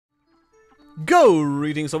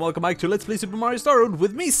Greetings and welcome back to Let's Play Super Mario Star Road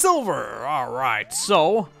with me, Silver! Alright,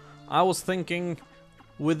 so, I was thinking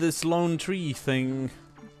with this lone tree thing,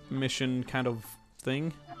 mission kind of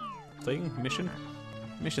thing? Mission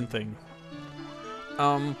thing.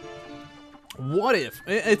 What if,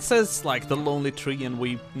 it says like the lonely tree and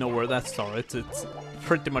we know where that star is. It's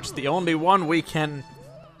pretty much the only one we can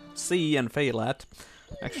see and fail at.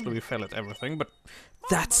 Actually, we fail at everything, but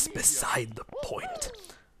that's beside the point.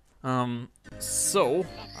 So,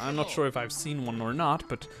 I'm not sure if I've seen one or not,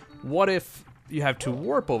 but what if you have to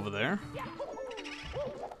warp over there?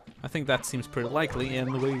 I think that seems pretty likely,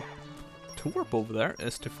 and the way to warp over there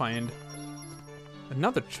is to find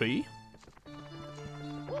another tree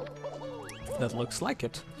that looks like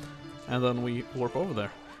it, and then we warp over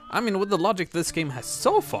there. I mean, with the logic this game has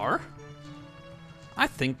so far, I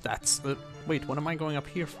think that's the... Wait, what am I going up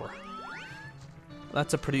here for?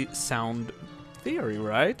 That's a pretty sound theory,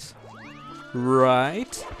 right?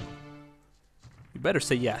 Right? You better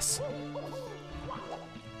say yes.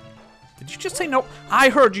 Did you just say no? I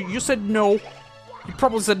heard you. You said no. You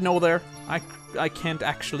probably said no there. I can't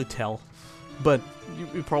actually tell, but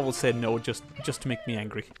you probably said no just to make me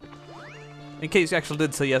angry. In case you actually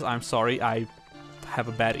did say yes, I'm sorry. I have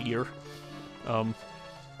a bad ear. I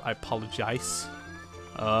apologize.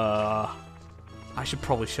 I should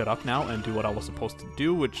probably shut up now and do what I was supposed to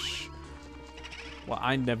do, which... Well,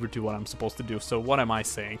 I never do what I'm supposed to do, so what am I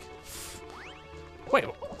saying? Wait,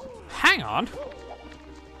 hang on.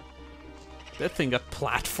 That thing got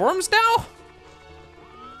platforms now?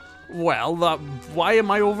 Well, why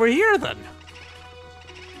am I over here then?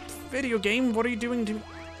 Video game, what are you doing to me?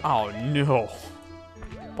 Oh no.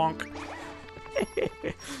 Bonk.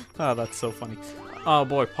 Oh, that's so funny. Oh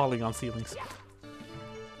boy, polygon ceilings.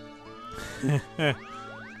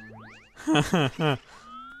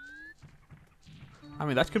 I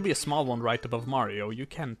mean, that could be a small one right above Mario. You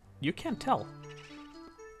can't tell.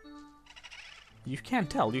 You can't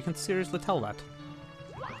tell. You can seriously tell that.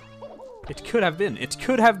 It could have been. It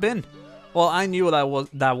could have been. Well, I knew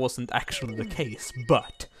that wasn't actually the case,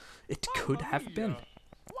 but it could have been.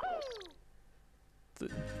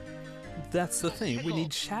 That's the thing. We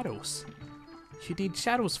need shadows. You need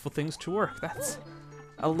shadows for things to work. That's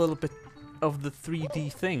a little bit of the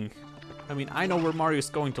 3D thing. I mean, I know where Mario's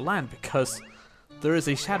going to land because there is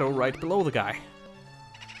a shadow right below the guy.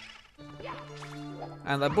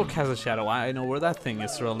 And that book has a shadow. I know where that thing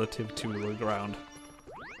is relative to the ground.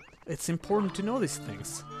 It's important to know these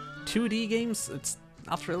things. 2D games, it's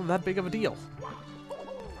not really that big of a deal.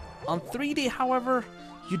 On 3D, however,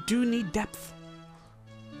 you do need depth.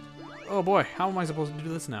 Oh boy, how am I supposed to do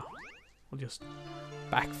this now? I'll just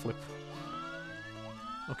backflip.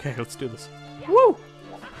 Okay, let's do this. Woo!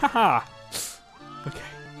 Haha! Okay.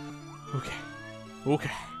 Okay.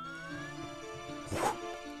 Okay.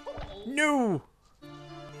 No!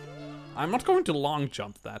 I'm not going to long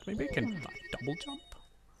jump that. Maybe I can like, double jump?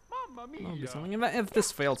 That'll be something. And if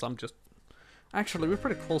this fails, I'm just... Actually, we're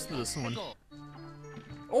pretty close to this one.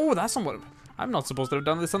 Oh, that's not what... I'm not supposed to have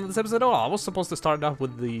done this on this episode at all. I was supposed to start out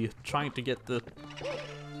with the... trying to get the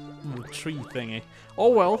tree thingy. Oh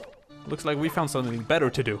well. Looks like we found something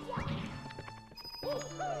better to do.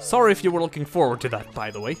 Sorry if you were looking forward to that,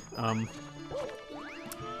 by the way.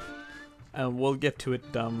 And we'll get to it,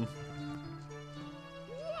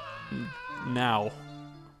 now,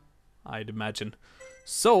 I'd imagine.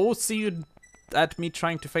 So, see you at me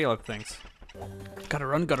trying to fail at things. Gotta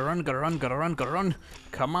run, gotta run, gotta run, gotta run, gotta run.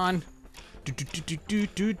 Come on. Do.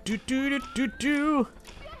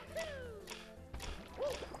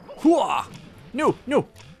 Hooah! No, no.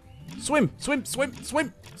 Swim, swim, swim,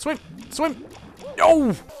 swim, swim, swim.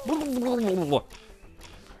 No!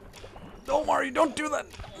 No, Mario, don't do that.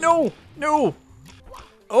 No, no.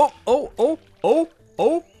 Oh, oh, oh, oh,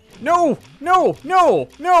 oh. No, no, no,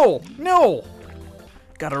 no, no.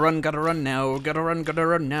 Gotta run now, gotta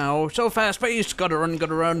run now. So fast paced, gotta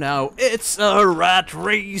run now. It's a rat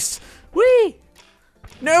race. Whee!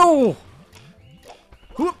 No!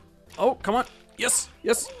 Whoop. Oh, come on. Yes,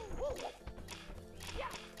 yes.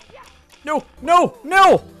 No, no,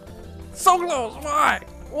 no! So close, why?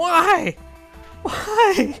 Why?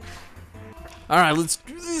 Why? Alright, let's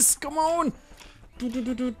do this, come on! No,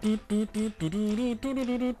 no,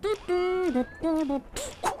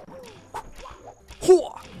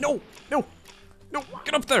 no,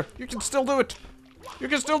 get up there! You can still do it! You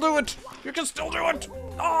can still do it! You can still do it!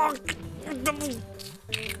 Oh. I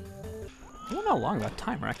wonder how long that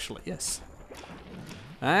timer actually is.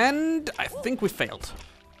 And I think we failed.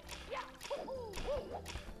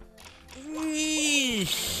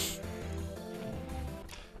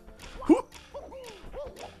 Whoop!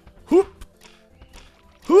 Whoop!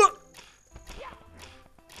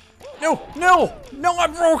 No! No! No, I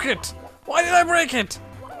broke it! Why did I break it?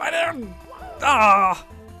 Why did I... Ah!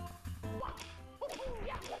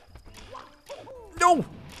 No!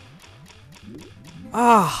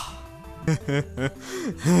 Ah!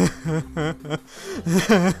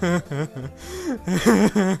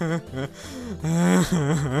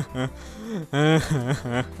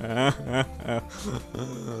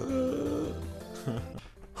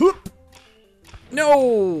 Whoop!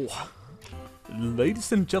 No!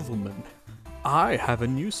 Ladies and gentlemen, I have a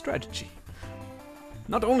new strategy.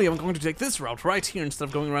 Not only am I going to take this route right here instead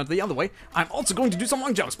of going around the other way, I'm also going to do some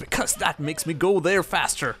long jumps because that makes me go there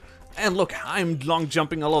faster. And look, I'm long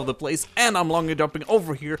jumping all over the place, and I'm long jumping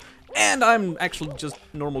over here, and I'm actually just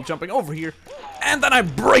normal jumping over here, and then I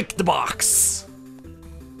break the box!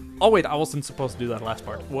 Oh wait, I wasn't supposed to do that last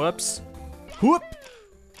part. Whoops. Whoop!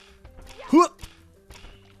 Whoop!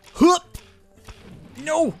 Whoop!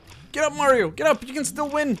 No! Get up, Mario! Get up! You can still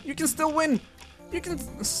win! You can still win! You can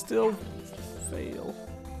still fail.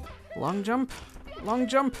 Long jump. Long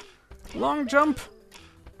jump. Long jump.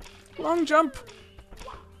 Long jump.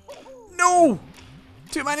 No!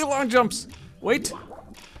 Too many long jumps. Wait.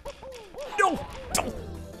 No! Don't.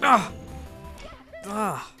 Ah!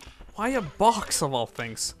 Ah! Why a box of all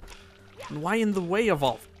things? And why in the way of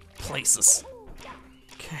all places?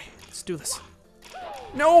 Okay, let's do this.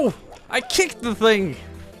 No! I kicked the thing!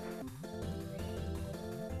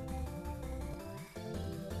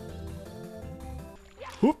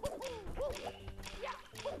 Whoop!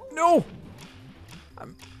 No!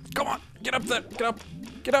 Come on! Get up there! Get up!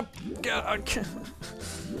 Get up! Get up!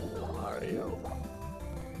 Mario.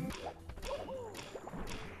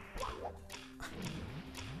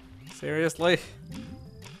 Seriously?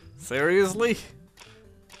 Seriously?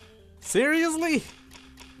 Seriously?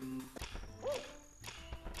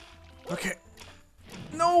 Okay.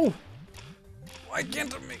 No! Why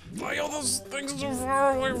can't I make... Why are those things so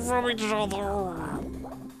far away from each other?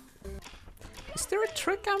 Is there a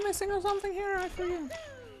trick I'm missing or something here? I forget.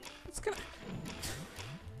 It's gonna...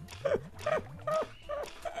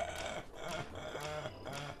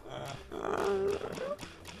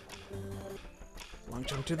 Long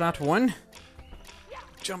jump to that one.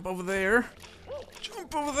 Jump over there.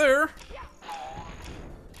 Jump over there.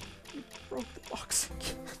 You broke the box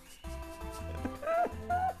again.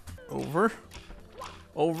 Over.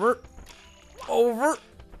 Over. Over.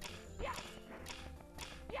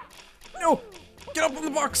 No! Get up on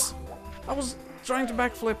the box! I was trying to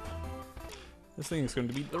backflip. This thing is going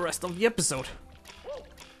to be the rest of the episode.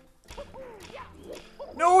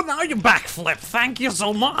 No, now you backflip! Thank you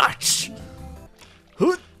so much!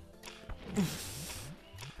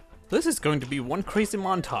 This is going to be one crazy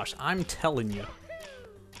montage, I'm telling you.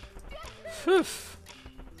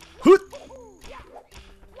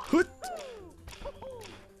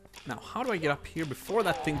 Now, how do I get up here before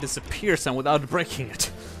that thing disappears and without breaking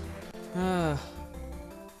it?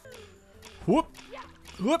 Whoop!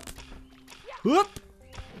 Whoop! Whoop!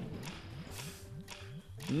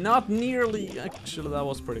 Not nearly. Actually, that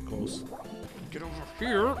was pretty close. Get over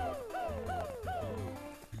here.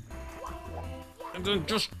 And then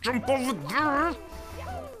just jump over there.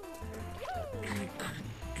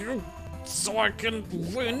 So I can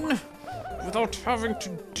win without having to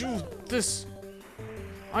do this.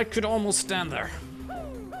 I could almost stand there.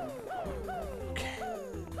 Okay.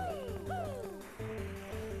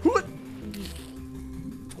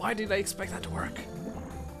 Why did I expect that to work?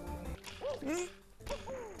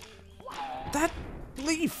 That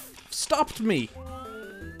leaf stopped me.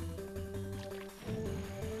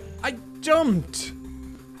 I jumped.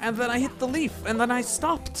 And then I hit the leaf and then I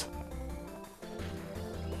stopped.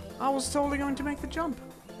 I was totally going to make the jump.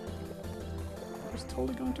 I was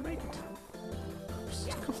totally going to make it. I was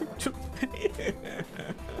going to make it.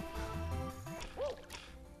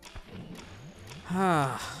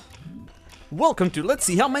 Welcome to Let's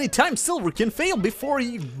See How Many Times Silver Can Fail Before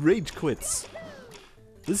He Rage Quits.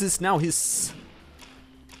 This is now his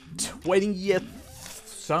 20th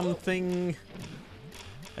something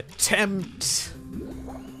attempt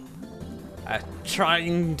at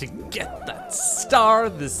trying to get that star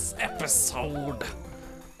this episode.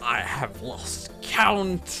 I have lost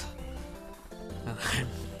count and I'm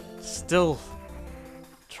still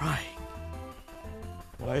trying.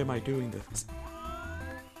 Why am I doing this?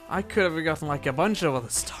 I could have gotten like a bunch of other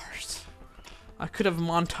stars. I could have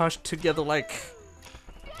montaged together like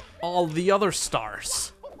all the other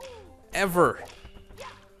stars ever.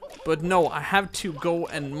 But no, I have to go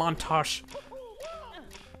and montage.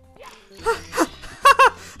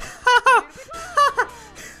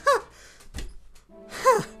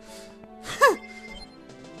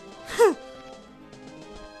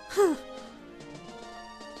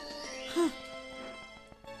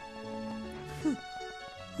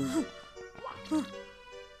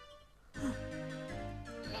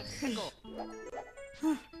 I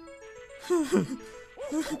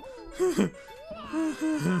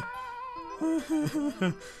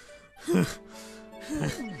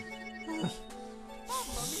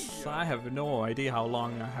have no idea how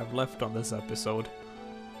long I have left on this episode.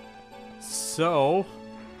 So,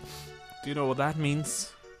 do you know what that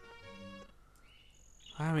means?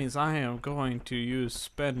 That means I am going to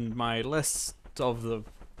spend my list of the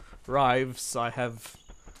rives I have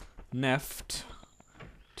neft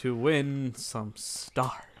to win some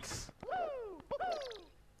stars.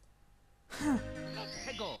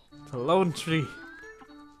 The lone tree.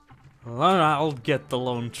 I'll get the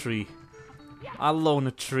lone tree. I'll loan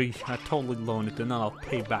a tree. I totally loan it, and then I'll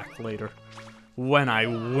pay back later. When I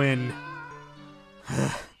win.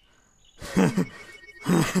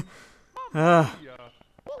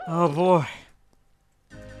 Oh boy.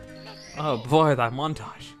 Oh boy, that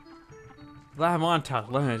montage. That montage,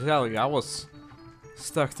 let me tell you, I was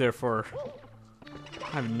stuck there for...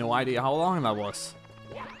 I have no idea how long that was.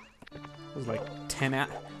 It was like 10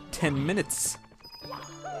 minutes.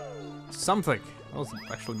 Something. That was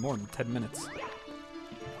actually more than 10 minutes.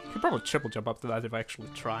 I could probably triple jump up to that if I actually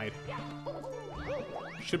tried.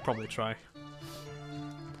 Should probably try.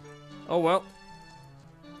 Oh well.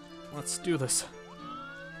 Let's do this.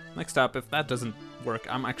 Next up, if that doesn't work,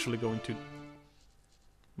 I'm actually going to...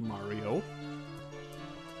 Mario.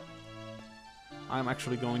 I'm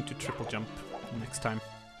actually going to triple jump next time.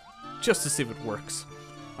 Just to see if it works.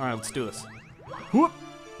 Alright, let's do this. Whoop!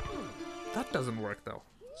 That doesn't work though.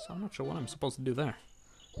 So I'm not sure what I'm supposed to do there.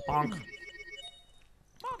 Bonk. Okay.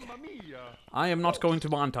 I am not going to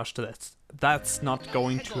montage to this. That's not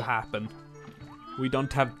going to happen. We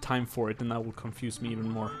don't have time for it, and that will confuse me even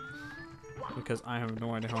more. Because I have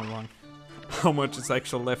no idea how much is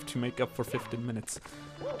actually left to make up for 15 minutes.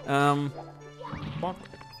 Bonk.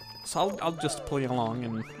 So I'll just play along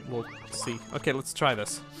and we'll see. Okay, let's try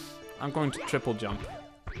this. I'm going to triple jump.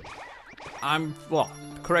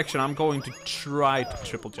 Correction, I'm going to try to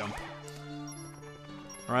triple jump.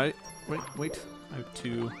 Alright, wait. I have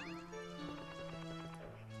to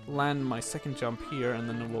land my second jump here, and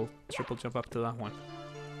then we'll triple jump up to that one.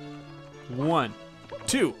 1,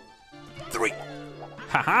 2, 3!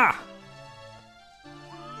 Haha!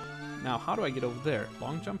 Now, how do I get over there?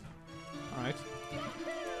 Long jump? Alright.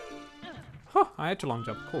 Huh, I had to long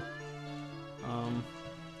jump, cool.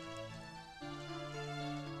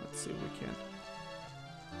 Let's see if we can.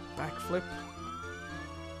 Backflip.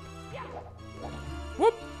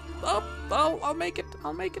 Whoop! Oh, I'll make it.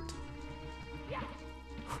 I'll make it.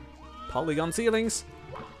 Polygon ceilings.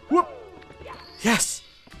 Whoop! Yes!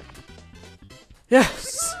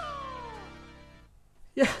 Yes!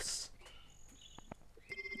 Yes!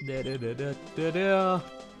 Da da da da da da.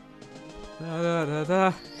 Da da da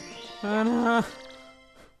da.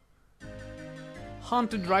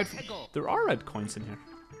 Haunted ride. There are red coins in here.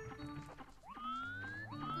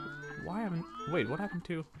 Why haven't... Wait, what happened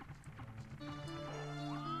to...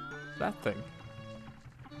 that thing?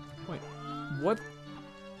 Wait, what?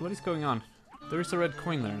 What is going on? There is a red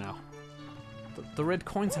coin there now. The red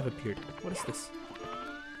coins have appeared. What is this?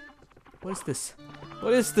 What is this?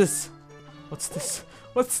 What is this? What's this?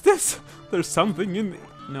 What's this? There's something in the...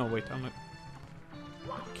 No, wait, I'm not...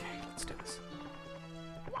 Okay, let's do this.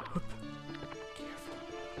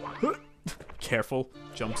 Careful. Careful.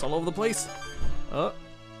 Jumps all over the place. Oh.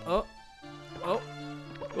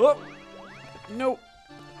 No.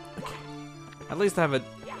 Okay. At least I have a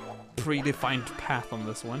predefined path on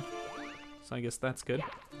this one. So I guess that's good.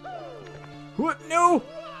 What? No!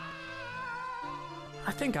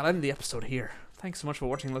 I think I'll end the episode here. Thanks so much for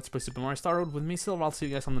watching Let's Play Super Mario Star Road with me, Silver. I'll see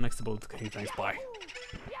you guys on the next episode. Okay, thanks, bye.